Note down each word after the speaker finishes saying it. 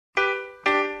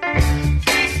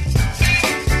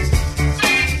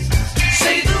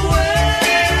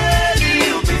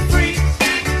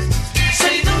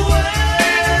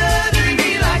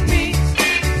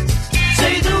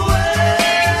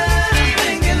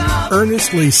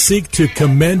earnestly seek to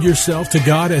commend yourself to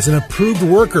God as an approved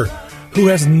worker who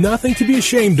has nothing to be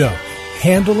ashamed of,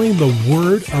 handling the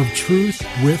word of truth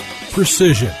with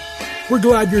precision. We're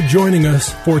glad you're joining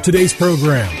us for today's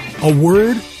program, A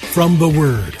Word from the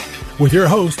Word, with your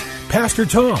host, Pastor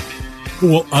Tom, who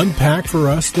will unpack for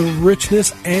us the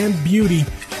richness and beauty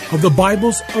of the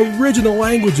Bible's original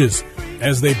languages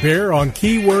as they bear on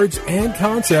key words and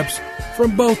concepts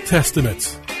from both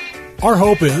Testaments. Our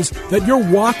hope is that your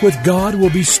walk with God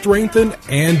will be strengthened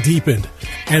and deepened,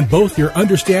 and both your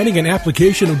understanding and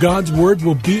application of God's Word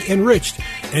will be enriched,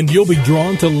 and you'll be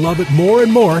drawn to love it more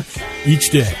and more each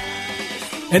day.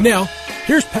 And now,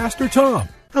 here's Pastor Tom.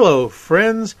 Hello,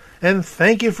 friends, and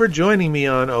thank you for joining me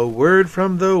on A Word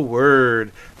from the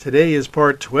Word. Today is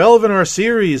part 12 in our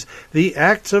series, The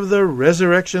Acts of the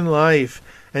Resurrection Life.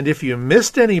 And if you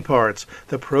missed any parts,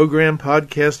 the program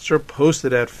podcasts are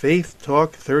posted at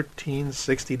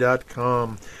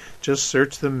faithtalk1360.com. Just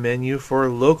search the menu for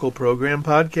local program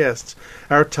podcasts.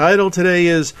 Our title today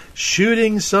is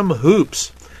Shooting Some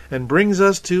Hoops, and brings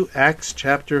us to Acts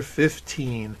chapter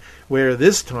 15, where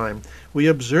this time we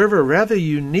observe a rather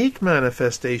unique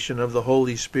manifestation of the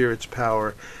Holy Spirit's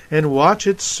power and watch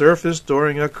it surface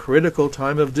during a critical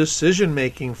time of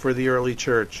decision-making for the early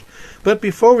church. But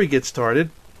before we get started,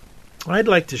 I'd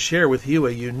like to share with you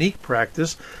a unique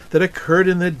practice that occurred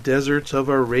in the deserts of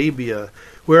Arabia,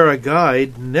 where a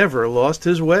guide never lost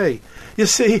his way. You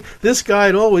see, this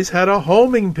guide always had a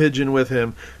homing pigeon with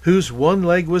him, whose one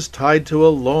leg was tied to a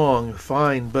long,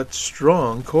 fine, but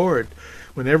strong cord.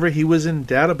 Whenever he was in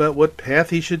doubt about what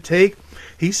path he should take,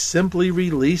 he simply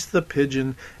released the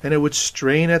pigeon, and it would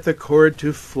strain at the cord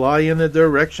to fly in the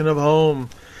direction of home.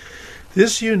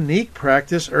 This unique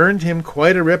practice earned him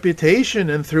quite a reputation,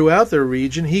 and throughout the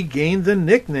region he gained the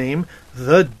nickname,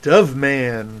 the Dove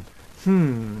Man.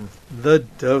 The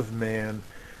Dove Man.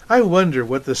 I wonder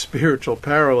what the spiritual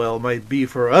parallel might be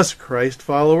for us Christ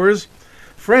followers.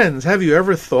 Friends, have you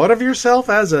ever thought of yourself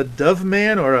as a Dove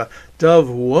Man or a Dove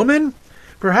Woman?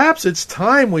 Perhaps it's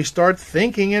time we start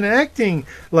thinking and acting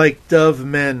like Dove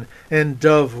Men and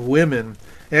Dove Women.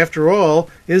 After all,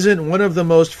 isn't one of the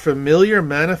most familiar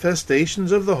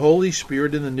manifestations of the Holy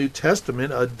Spirit in the New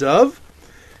Testament a dove?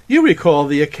 You recall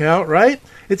the account, right?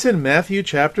 It's in Matthew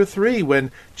chapter 3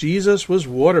 when Jesus was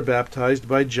water baptized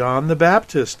by John the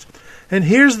Baptist. And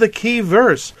here's the key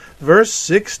verse, verse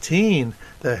 16.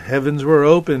 The heavens were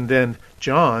opened, and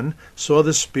John saw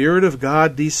the Spirit of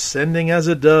God descending as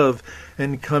a dove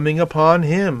and coming upon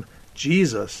him,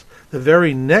 Jesus. The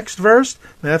very next verse,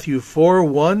 Matthew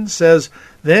 4:1, says,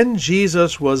 Then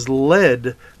Jesus was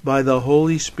led by the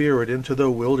Holy Spirit into the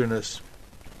wilderness.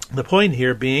 The point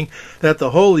here being that the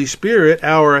Holy Spirit,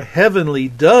 our heavenly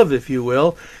dove, if you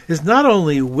will, is not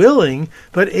only willing,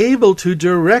 but able to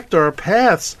direct our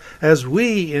paths as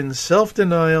we, in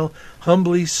self-denial,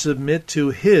 humbly submit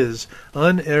to His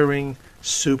unerring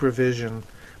supervision.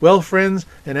 Well, friends,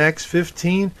 in Acts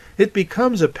 15, it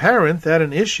becomes apparent that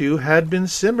an issue had been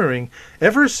simmering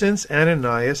ever since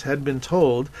Ananias had been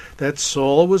told that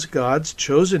Saul was God's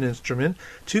chosen instrument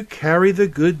to carry the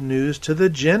good news to the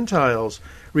Gentiles.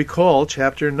 Recall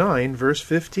chapter 9, verse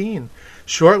 15.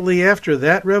 Shortly after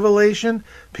that revelation,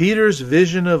 Peter's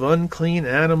vision of unclean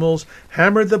animals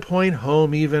hammered the point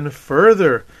home even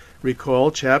further. Recall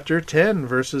chapter 10,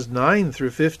 verses 9 through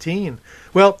 15.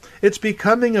 Well, it's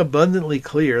becoming abundantly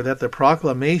clear that the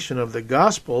proclamation of the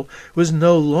gospel was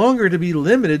no longer to be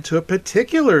limited to a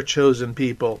particular chosen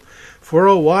people. For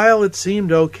a while it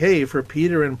seemed okay for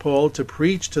Peter and Paul to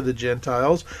preach to the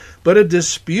Gentiles, but a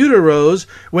dispute arose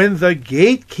when the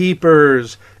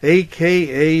gatekeepers,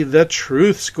 a.k.a. the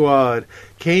Truth Squad,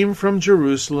 came from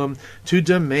Jerusalem to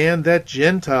demand that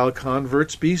Gentile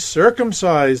converts be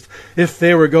circumcised if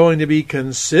they were going to be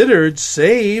considered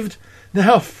saved.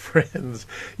 Now, friends,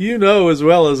 you know as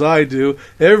well as I do,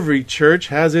 every church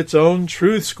has its own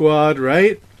Truth Squad,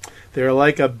 right? They're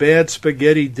like a bad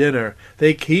spaghetti dinner.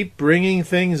 They keep bringing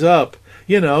things up.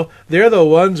 You know, they're the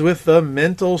ones with the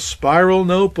mental spiral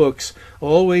notebooks,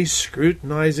 always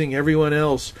scrutinizing everyone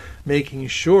else, making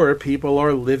sure people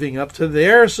are living up to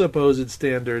their supposed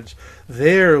standards,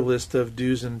 their list of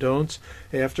do's and don'ts.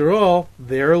 After all,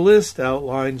 their list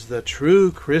outlines the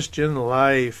true Christian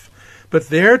life. But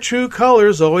their true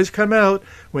colors always come out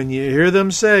when you hear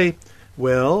them say,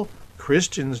 well,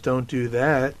 Christians don't do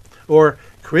that, or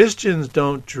Christians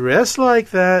don't dress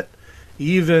like that,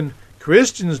 even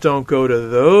Christians don't go to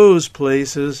those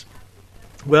places.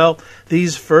 Well,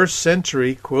 these first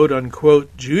century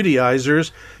quote-unquote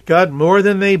Judaizers got more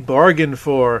than they bargained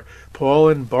for. Paul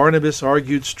and Barnabas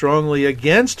argued strongly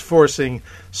against forcing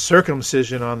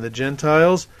circumcision on the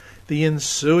Gentiles. The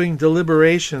ensuing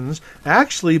deliberations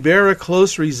actually bear a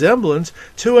close resemblance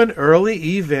to an early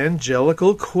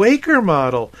evangelical Quaker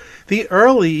model. The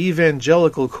early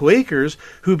evangelical Quakers,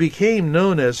 who became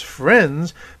known as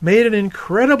Friends, made an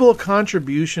incredible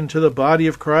contribution to the body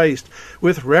of Christ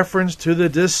with reference to the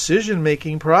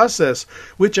decision-making process,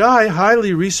 which I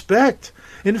highly respect.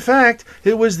 In fact,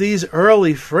 it was these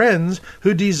early Friends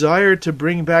who desired to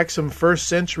bring back some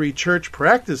first-century church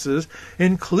practices,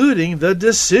 including the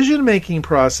decision-making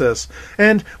process.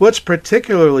 And what's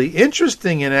particularly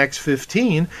interesting in Acts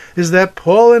 15 is that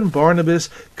Paul and Barnabas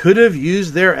could have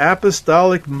used their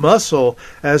apostolic muscle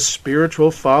as spiritual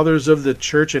fathers of the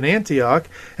church in Antioch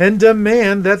and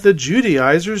demand that the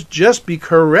Judaizers just be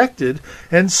corrected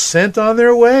and sent on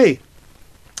their way.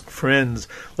 Friends,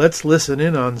 let's listen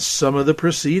in on some of the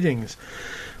proceedings.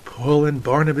 Paul and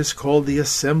Barnabas called the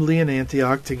assembly in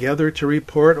Antioch together to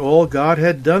report all God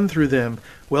had done through them,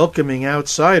 welcoming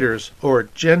outsiders, or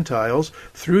Gentiles,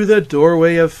 through the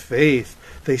doorway of faith.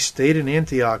 They stayed in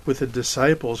Antioch with the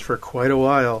disciples for quite a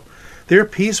while. Their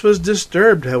peace was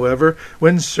disturbed, however,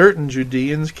 when certain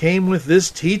Judeans came with this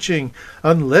teaching: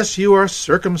 unless you are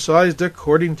circumcised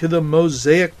according to the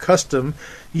Mosaic custom,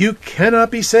 you cannot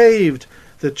be saved.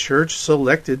 The church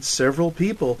selected several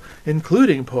people,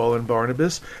 including Paul and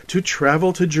Barnabas, to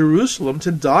travel to Jerusalem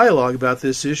to dialogue about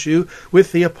this issue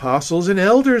with the apostles and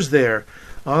elders there.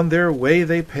 On their way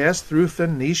they passed through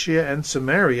Phoenicia and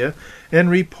Samaria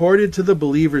and reported to the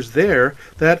believers there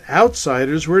that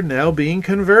outsiders were now being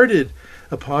converted.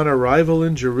 Upon arrival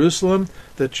in Jerusalem,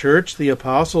 the church, the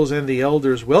apostles, and the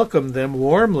elders welcomed them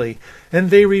warmly, and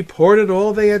they reported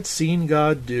all they had seen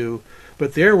God do.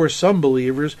 But there were some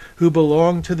believers who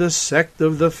belonged to the sect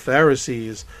of the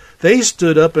Pharisees. They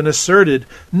stood up and asserted,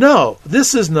 "No,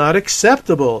 this is not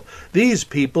acceptable. These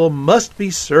people must be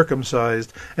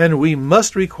circumcised, and we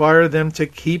must require them to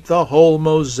keep the whole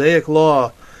Mosaic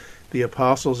law." The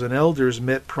apostles and elders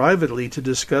met privately to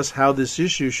discuss how this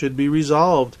issue should be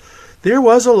resolved. There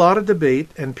was a lot of debate,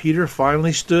 and Peter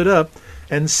finally stood up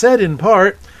and said in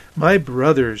part, "My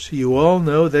brothers, you all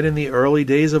know that in the early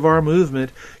days of our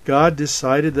movement, God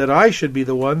decided that I should be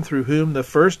the one through whom the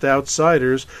first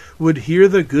outsiders would hear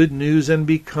the good news and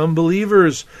become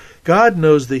believers. God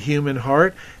knows the human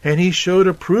heart, and He showed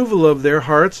approval of their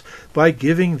hearts by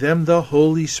giving them the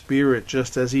Holy Spirit,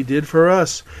 just as He did for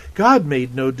us. God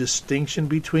made no distinction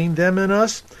between them and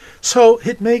us. So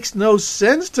it makes no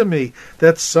sense to me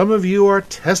that some of you are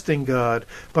testing God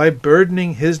by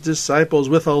burdening His disciples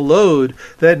with a load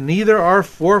that neither our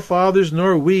forefathers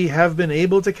nor we have been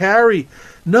able to carry.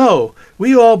 No,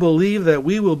 we all believe that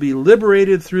we will be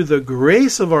liberated through the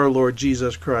grace of our Lord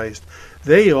Jesus Christ.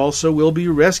 They also will be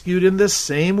rescued in the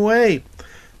same way."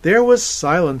 There was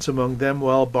silence among them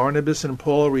while Barnabas and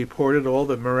Paul reported all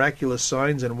the miraculous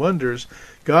signs and wonders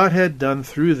God had done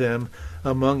through them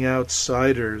among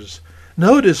outsiders.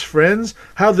 Notice, friends,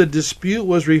 how the dispute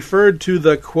was referred to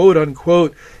the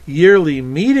quote-unquote yearly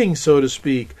meeting, so to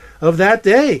speak, of that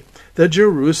day, the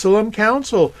Jerusalem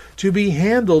Council, to be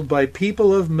handled by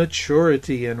people of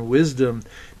maturity and wisdom,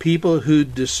 people who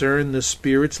discern the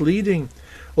Spirit's leading.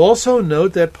 Also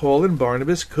note that Paul and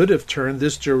Barnabas could have turned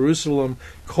this Jerusalem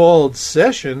called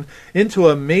session into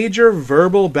a major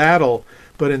verbal battle,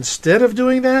 but instead of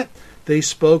doing that, they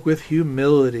spoke with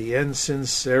humility and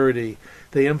sincerity.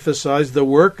 They emphasized the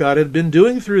work God had been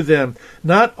doing through them,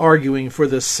 not arguing for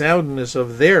the soundness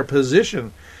of their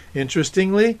position.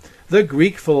 Interestingly, the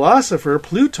Greek philosopher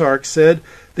Plutarch said,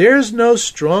 "There's no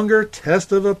stronger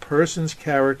test of a person's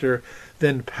character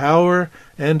than power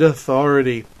and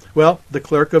authority." Well, the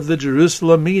clerk of the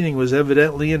Jerusalem meeting was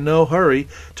evidently in no hurry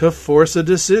to force a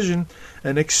decision.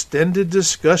 An extended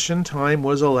discussion time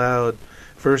was allowed.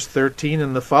 Verse 13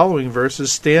 and the following verses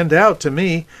stand out to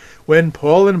me. When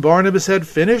Paul and Barnabas had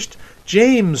finished,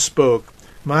 James spoke.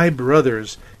 "My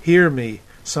brothers, hear me."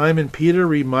 Simon Peter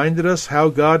reminded us how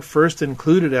God first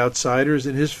included outsiders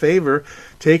in His favor,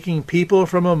 taking people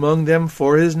from among them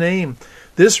for His name.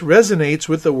 This resonates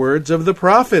with the words of the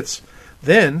prophets.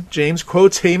 Then James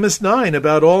quotes Amos 9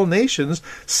 about all nations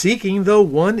seeking the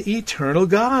one eternal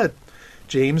God.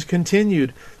 James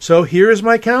continued, "So here is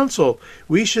my counsel.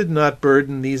 We should not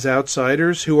burden these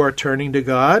outsiders who are turning to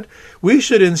God. We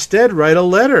should instead write a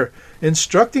letter,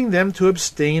 instructing them to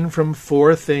abstain from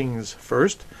 4 things.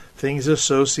 First, things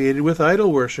associated with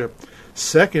idol worship.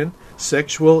 Second,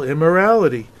 sexual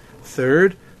immorality.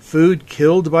 Third, food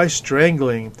killed by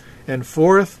strangling. And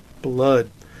fourth, blood.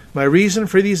 My reason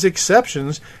for these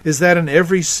exceptions is that in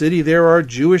every city there are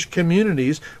Jewish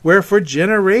communities where for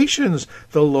generations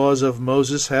the laws of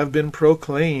Moses have been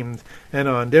proclaimed, and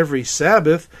on every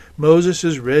Sabbath Moses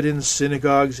is read in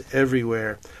synagogues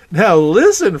everywhere. Now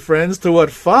listen, friends, to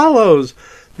what follows.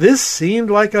 This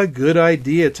seemed like a good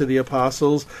idea to the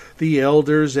apostles, the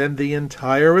elders, and the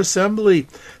entire assembly.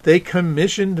 They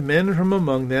commissioned men from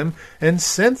among them and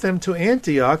sent them to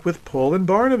Antioch with Paul and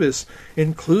Barnabas,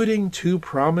 including 2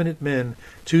 prominent men,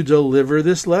 to deliver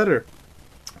this letter.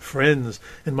 Friends,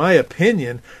 in my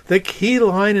opinion, the key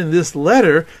line in this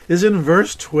letter is in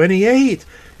verse 28.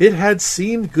 It had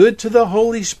seemed good to the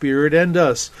Holy Spirit and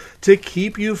us to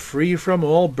keep you free from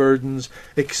all burdens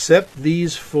except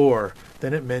these 4.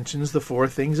 Then it mentions the 4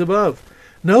 things above.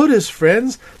 Notice,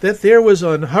 friends, that there was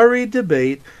unhurried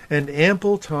debate and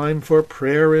ample time for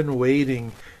prayer and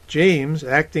waiting. James,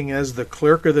 acting as the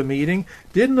clerk of the meeting,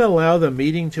 didn't allow the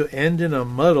meeting to end in a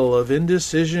muddle of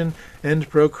indecision and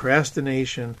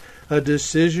procrastination. A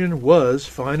decision was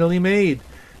finally made.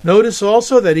 Notice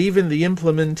also that even the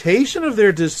implementation of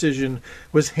their decision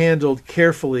was handled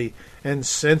carefully and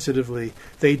sensitively.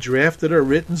 They drafted a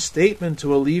written statement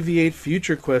to alleviate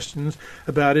future questions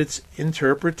about its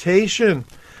interpretation.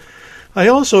 I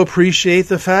also appreciate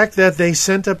the fact that they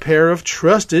sent a pair of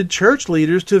trusted church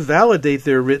leaders to validate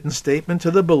their written statement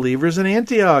to the believers in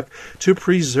Antioch, to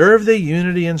preserve the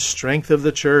unity and strength of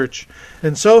the church.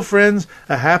 And so, friends,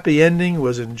 a happy ending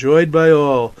was enjoyed by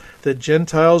all. The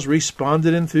Gentiles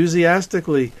responded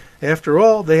enthusiastically. After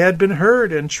all, they had been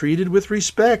heard and treated with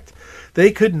respect.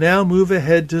 They could now move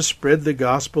ahead to spread the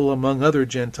gospel among other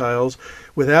Gentiles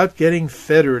without getting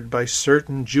fettered by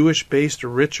certain Jewish-based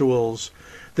rituals.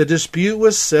 The dispute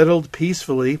was settled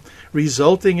peacefully,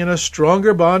 resulting in a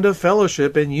stronger bond of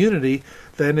fellowship and unity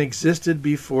than existed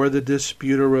before the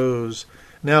dispute arose.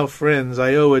 Now, friends,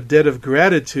 I owe a debt of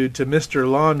gratitude to Mr.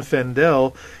 Lon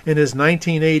Fendel in his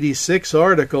 1986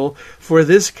 article for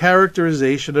this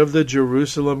characterization of the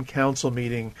Jerusalem Council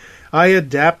meeting. I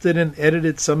adapted and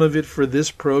edited some of it for this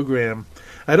program.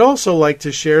 I'd also like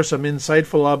to share some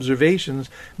insightful observations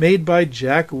made by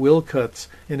Jack Wilcuts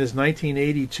in his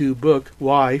 1982 book,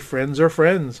 Why Friends Are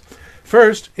Friends.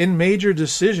 First, in major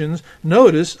decisions,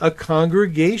 notice a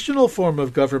congregational form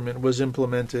of government was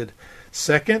implemented.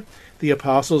 Second, the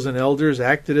apostles and elders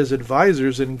acted as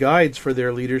advisors and guides for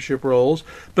their leadership roles,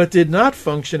 but did not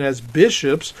function as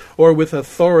bishops or with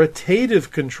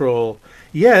authoritative control.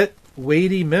 Yet,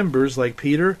 weighty members like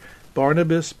Peter,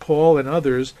 Barnabas, Paul, and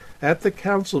others at the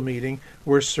council meeting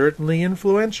were certainly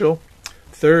influential.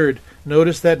 Third,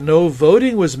 notice that no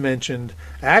voting was mentioned.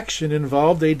 Action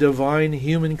involved a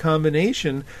divine-human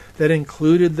combination that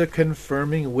included the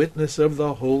confirming witness of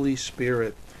the Holy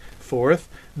Spirit. Fourth,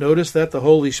 notice that the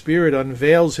Holy Spirit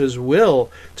unveils His will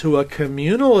to a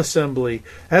communal assembly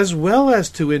as well as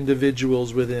to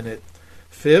individuals within it.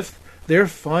 Fifth, their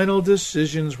final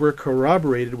decisions were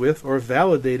corroborated with or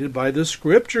validated by the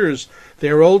Scriptures,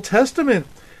 their Old Testament.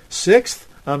 Sixth,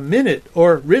 a minute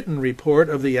or written report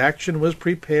of the action was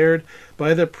prepared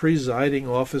by the presiding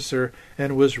officer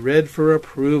and was read for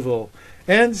approval.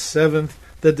 And seventh,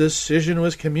 the decision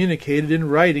was communicated in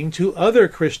writing to other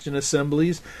Christian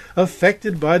assemblies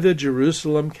affected by the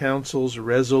Jerusalem Council's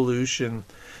resolution.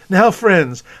 Now,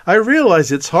 friends, I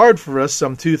realize it's hard for us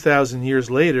some 2,000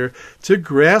 years later to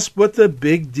grasp what the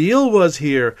big deal was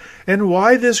here and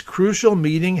why this crucial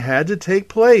meeting had to take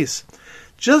place.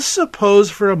 Just suppose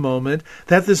for a moment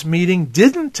that this meeting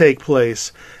didn't take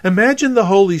place. Imagine the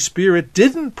Holy Spirit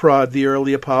didn't prod the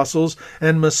early apostles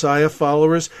and Messiah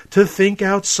followers to think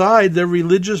outside the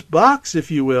religious box,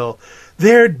 if you will.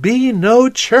 There'd be no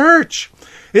church.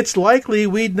 It's likely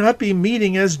we'd not be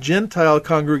meeting as Gentile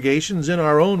congregations in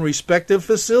our own respective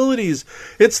facilities.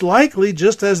 It's likely,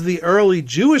 just as the early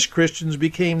Jewish Christians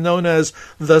became known as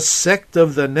the sect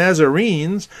of the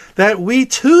Nazarenes, that we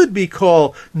too'd be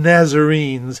called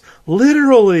Nazarenes,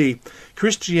 literally.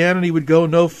 Christianity would go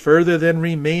no further than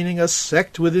remaining a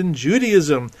sect within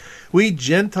Judaism. We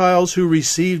Gentiles who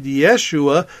received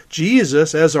Yeshua,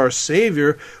 Jesus, as our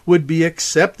Savior, would be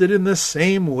accepted in the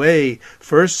same way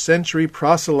first-century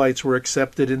proselytes were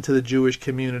accepted into the Jewish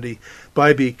community,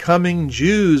 by becoming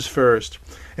Jews first.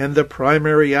 And the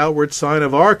primary outward sign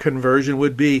of our conversion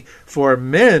would be for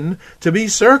men to be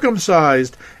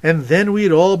circumcised, and then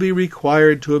we'd all be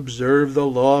required to observe the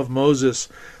law of Moses.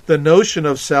 The notion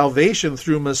of salvation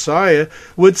through Messiah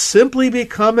would simply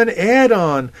become an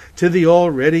add-on to the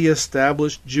already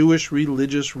established Jewish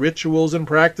religious rituals and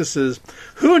practices.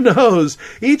 Who knows?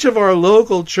 Each of our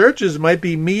local churches might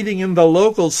be meeting in the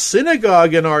local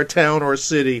synagogue in our town or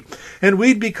city, and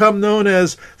we'd become known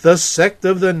as the sect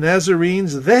of the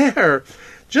Nazarenes there.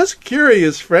 Just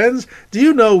curious, friends, do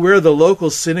you know where the local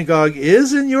synagogue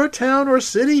is in your town or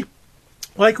city?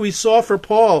 Like we saw for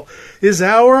Paul, is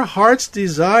our heart's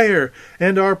desire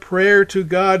and our prayer to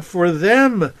God for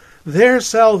them, their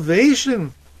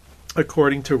salvation,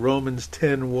 according to Romans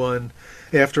 10:1.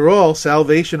 After all,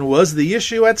 salvation was the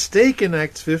issue at stake in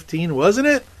Acts 15, wasn't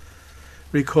it?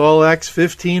 Recall Acts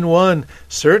 15:1.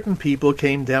 Certain people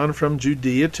came down from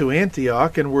Judea to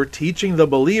Antioch and were teaching the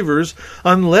believers,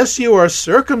 unless you are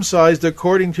circumcised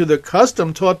according to the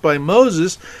custom taught by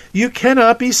Moses, you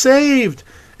cannot be saved.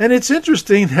 And it's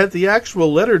interesting that the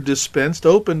actual letter dispensed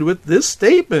opened with this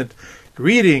statement: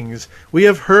 Greetings, we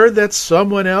have heard that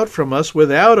some went out from us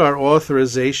without our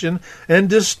authorization and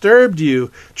disturbed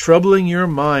you, troubling your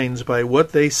minds by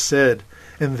what they said.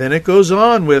 And then it goes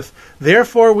on with,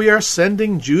 Therefore we are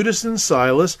sending Judas and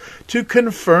Silas to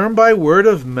confirm by word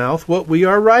of mouth what we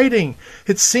are writing.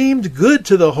 It seemed good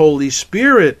to the Holy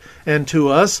Spirit and to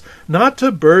us not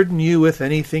to burden you with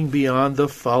anything beyond the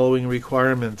following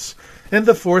requirements. And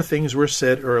the 4 things were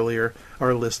said earlier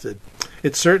are listed.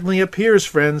 It certainly appears,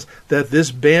 friends, that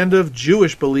this band of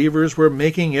Jewish believers were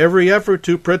making every effort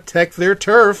to protect their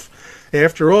turf.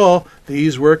 After all,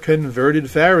 these were converted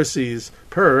Pharisees,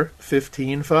 per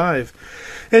 15:5.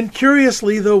 And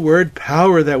curiously, the word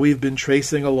power that we've been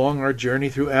tracing along our journey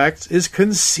through Acts is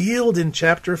concealed in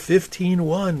chapter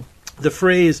 15:1. The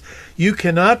phrase, you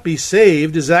cannot be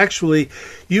saved, is actually,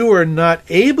 you are not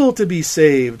able to be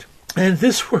saved. And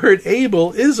this word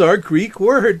able is our Greek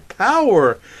word,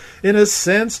 power. In a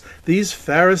sense, these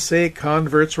Pharisaic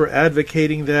converts were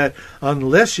advocating that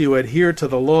unless you adhere to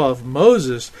the law of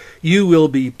Moses, you will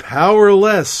be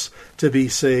powerless to be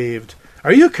saved.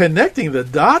 Are you connecting the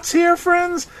dots here,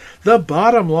 friends? The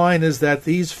bottom line is that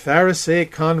these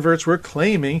Pharisaic converts were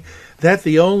claiming that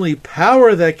the only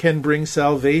power that can bring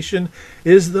salvation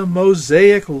is the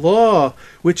Mosaic law,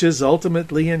 which is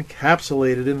ultimately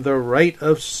encapsulated in the rite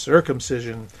of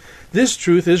circumcision. This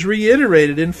truth is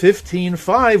reiterated in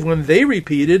 15:5 when they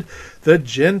repeated, the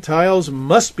Gentiles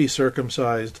must be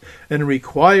circumcised and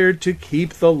required to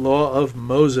keep the law of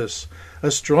Moses.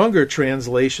 A stronger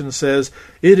translation says,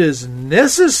 it is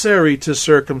necessary to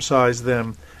circumcise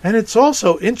them. And it's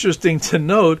also interesting to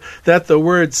note that the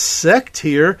word sect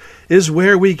here is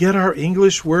where we get our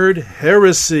English word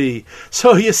heresy.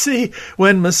 So you see,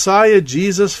 when Messiah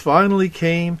Jesus finally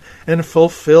came and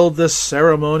fulfilled the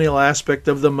ceremonial aspect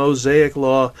of the Mosaic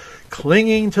law,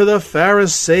 clinging to the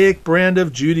Pharisaic brand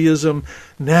of Judaism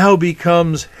now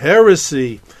becomes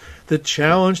heresy. The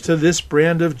challenge to this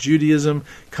brand of Judaism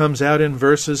comes out in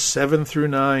verses 7 through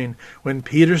 9, when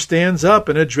Peter stands up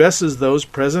and addresses those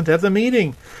present at the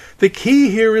meeting. The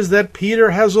key here is that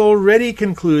Peter has already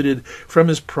concluded from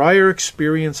his prior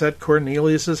experience at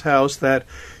Cornelius' house that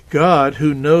God,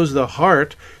 who knows the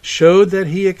heart, showed that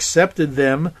he accepted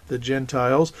them, the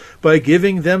Gentiles, by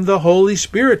giving them the Holy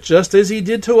Spirit, just as he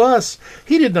did to us.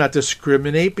 He did not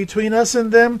discriminate between us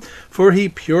and them, for he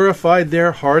purified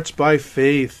their hearts by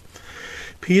faith.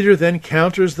 Peter then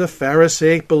counters the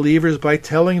Pharisaic believers by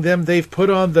telling them they've put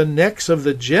on the necks of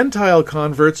the Gentile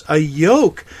converts a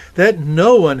yoke that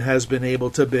no one has been able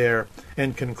to bear,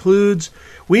 and concludes,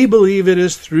 we believe it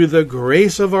is through the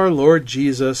grace of our Lord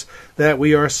Jesus that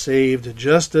we are saved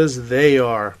just as they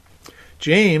are.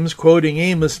 James, quoting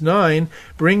Amos 9,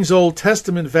 brings Old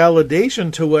Testament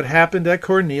validation to what happened at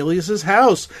Cornelius'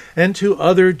 house and to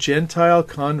other Gentile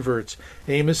converts.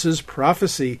 Amos's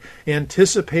prophecy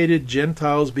anticipated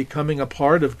Gentiles becoming a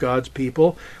part of God's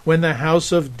people when the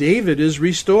house of David is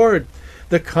restored.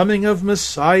 The coming of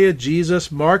Messiah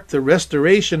Jesus marked the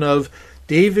restoration of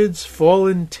David's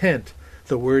fallen tent,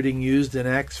 the wording used in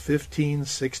Acts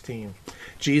 15:16.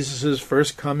 Jesus'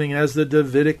 first coming as the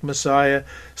Davidic Messiah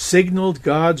signaled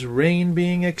God's reign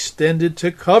being extended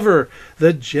to cover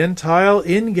the Gentile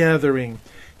ingathering.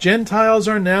 Gentiles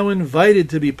are now invited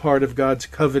to be part of God's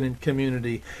covenant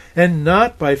community, and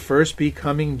not by first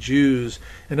becoming Jews.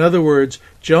 In other words,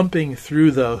 jumping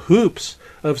through the hoops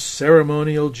of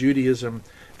ceremonial Judaism.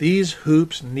 These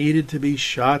hoops needed to be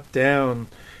shot down.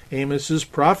 Amos's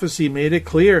prophecy made it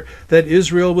clear that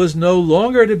Israel was no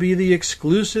longer to be the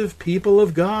exclusive people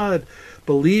of God.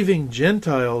 Believing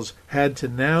Gentiles had to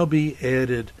now be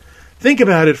added. Think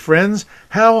about it, friends,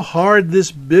 how hard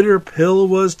this bitter pill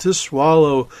was to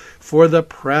swallow for the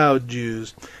proud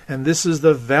Jews. And this is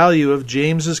the value of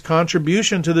James's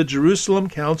contribution to the Jerusalem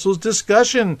Council's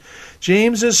discussion.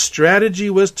 James's strategy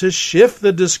was to shift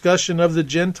the discussion of the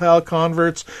Gentile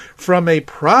converts from a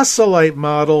proselyte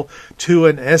model to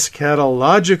an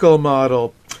eschatological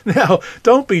model. Now,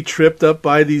 don't be tripped up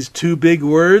by these two big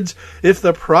words. If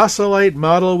the proselyte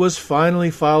model was finally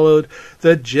followed,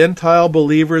 the Gentile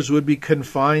believers would be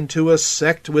confined to a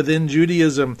sect within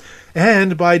Judaism,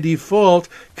 and by default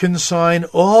consign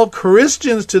all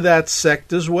Christians to that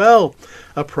sect as well.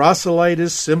 A proselyte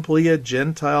is simply a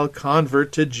Gentile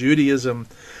convert to Judaism.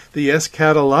 The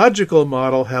eschatological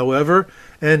model, however,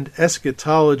 and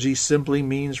eschatology simply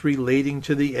means relating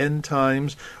to the end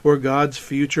times or God's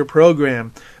future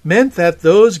program, meant that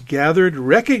those gathered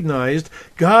recognized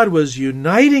God was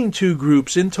uniting two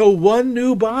groups into one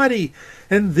new body,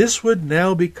 and this would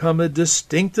now become a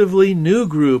distinctively new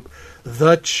group,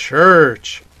 the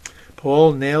church.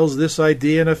 Paul nails this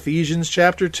idea in Ephesians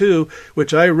chapter 2,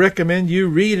 which I recommend you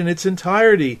read in its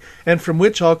entirety, and from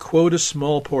which I'll quote a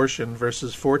small portion,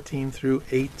 verses 14 through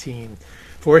 18.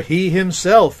 For he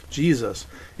himself, Jesus,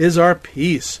 is our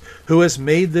peace, who has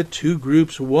made the two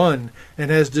groups one,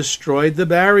 and has destroyed the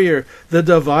barrier, the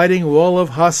dividing wall of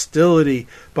hostility,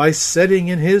 by setting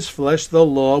in his flesh the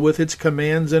law with its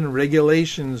commands and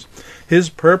regulations. His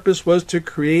purpose was to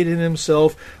create in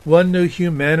himself one new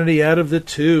humanity out of the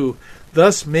two,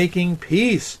 thus making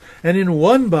peace, and in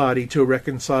one body to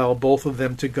reconcile both of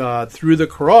them to God through the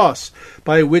cross,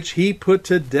 by which he put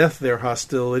to death their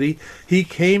hostility. He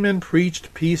came and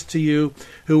preached peace to you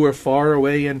who were far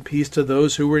away, and peace to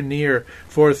those who were near.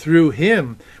 For through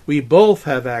him we both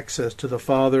have access to the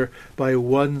Father by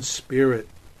one Spirit.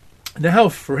 Now,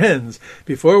 friends,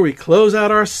 before we close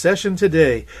out our session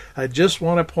today, I just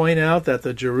want to point out that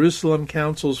the Jerusalem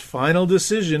Council's final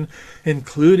decision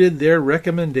included their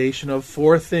recommendation of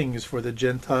 4 things for the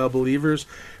Gentile believers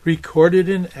recorded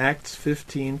in Acts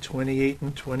 15, 28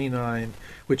 and 29,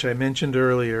 which I mentioned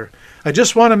earlier. I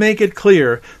just want to make it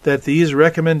clear that these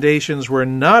recommendations were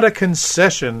not a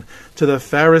concession to the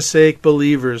Pharisaic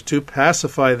believers to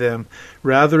pacify them.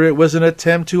 Rather, it was an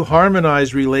attempt to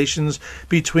harmonize relations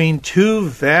between two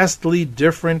vastly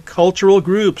different cultural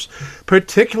groups,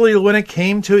 particularly when it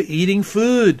came to eating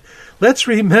food. Let's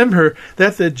remember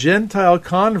that the Gentile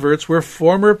converts were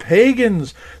former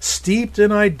pagans, steeped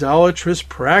in idolatrous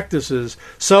practices.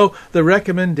 So the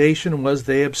recommendation was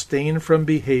they abstain from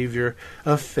behavior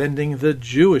offending the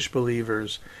Jewish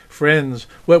believers. Friends,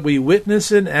 what we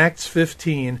witness in Acts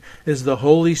 15 is the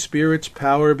Holy Spirit's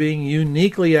power being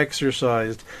uniquely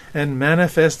exercised and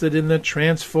manifested in the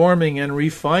transforming and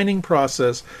refining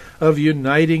process of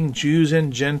uniting Jews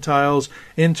and Gentiles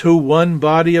into one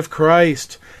body of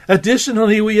Christ.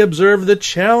 Additionally, we observe the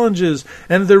challenges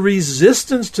and the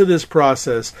resistance to this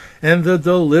process and the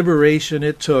deliberation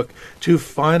it took to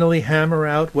finally hammer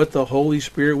out what the Holy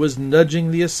Spirit was nudging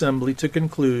the assembly to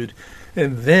conclude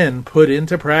and then put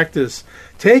into practice.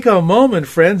 Take a moment,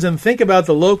 friends, and think about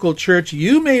the local church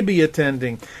you may be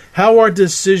attending. How are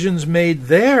decisions made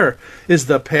there? Is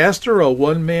the pastor a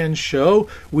one-man show,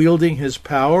 wielding his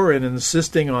power and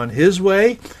insisting on his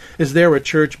way? Is there a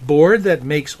church board that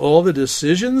makes all the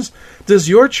decisions? Does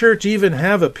your church even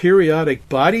have a periodic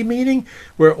body meeting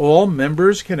where all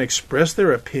members can express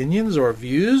their opinions or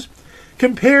views?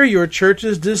 Compare your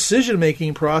church's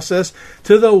decision-making process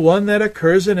to the one that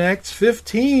occurs in Acts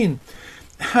 15.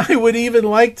 I would even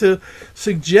like to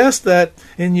suggest that,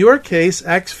 in your case,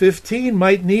 Acts 15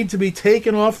 might need to be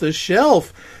taken off the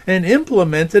shelf and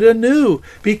implemented anew,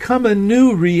 become a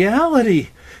new reality.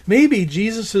 Maybe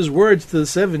Jesus' words to the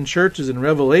 7 churches in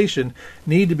Revelation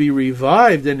need to be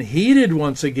revived and heeded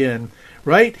once again,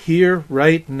 right here,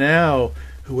 right now.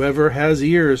 Whoever has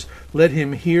ears, let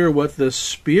him hear what the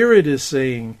Spirit is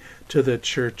saying to the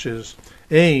churches.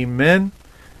 Amen.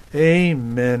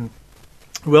 Amen.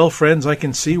 Well, friends, I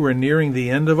can see we're nearing the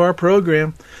end of our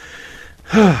program.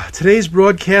 Today's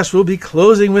broadcast will be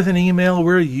closing with an email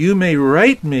where you may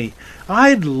write me.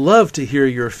 I'd love to hear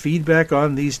your feedback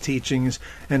on these teachings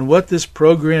and what this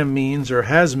program means or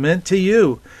has meant to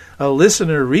you. A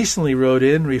listener recently wrote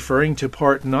in, referring to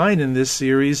Part 9 in this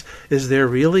series, Is There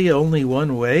Really Only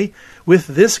One Way? With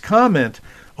this comment,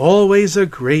 always a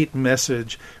great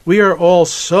message. We are all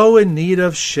so in need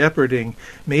of shepherding.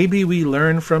 Maybe we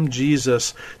learn from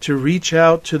Jesus to reach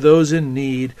out to those in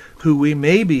need who we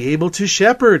may be able to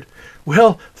shepherd.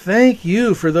 Well, thank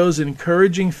you for those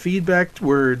encouraging feedback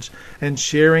words and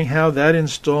sharing how that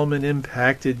installment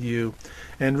impacted you.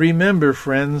 And remember,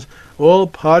 friends, all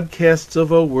podcasts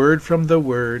of A Word from the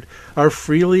Word are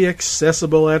freely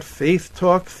accessible at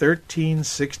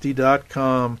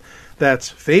faithtalk1360.com.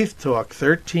 That's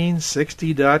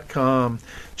faithtalk1360.com.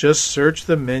 Just search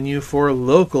the menu for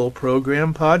local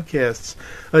program podcasts.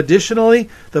 Additionally,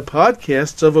 the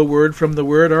podcasts of A Word from the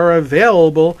Word are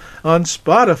available on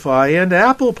Spotify and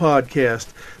Apple Podcast.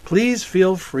 Please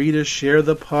feel free to share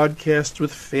the podcast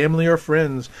with family or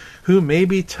friends who may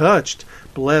be touched,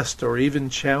 blessed, or even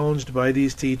challenged by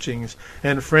these teachings.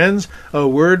 And friends, A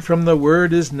Word from the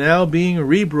Word is now being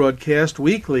rebroadcast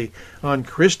weekly on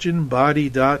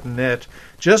ChristianBody.net.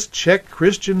 Just check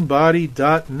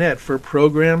ChristianBody.net for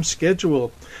program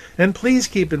schedule. And please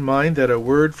keep in mind that A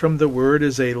Word from the Word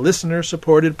is a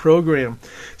listener-supported program.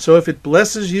 So if it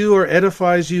blesses you or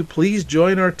edifies you, please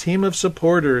join our team of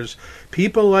supporters.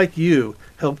 People like you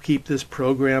help keep this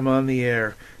program on the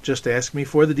air. Just ask me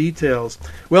for the details.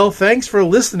 Well, thanks for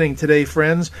listening today,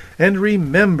 friends. And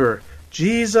remember,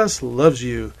 Jesus loves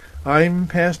you. I'm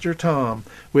Pastor Tom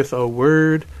with A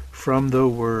Word from the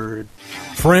Word.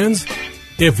 Friends,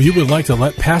 if you would like to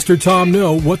let Pastor Tom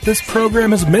know what this program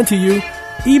has meant to you,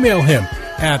 email him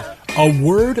at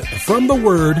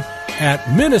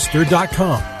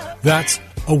awordfromtheword@minister.com. That's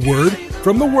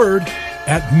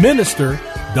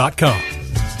awordfromtheword@minister.com.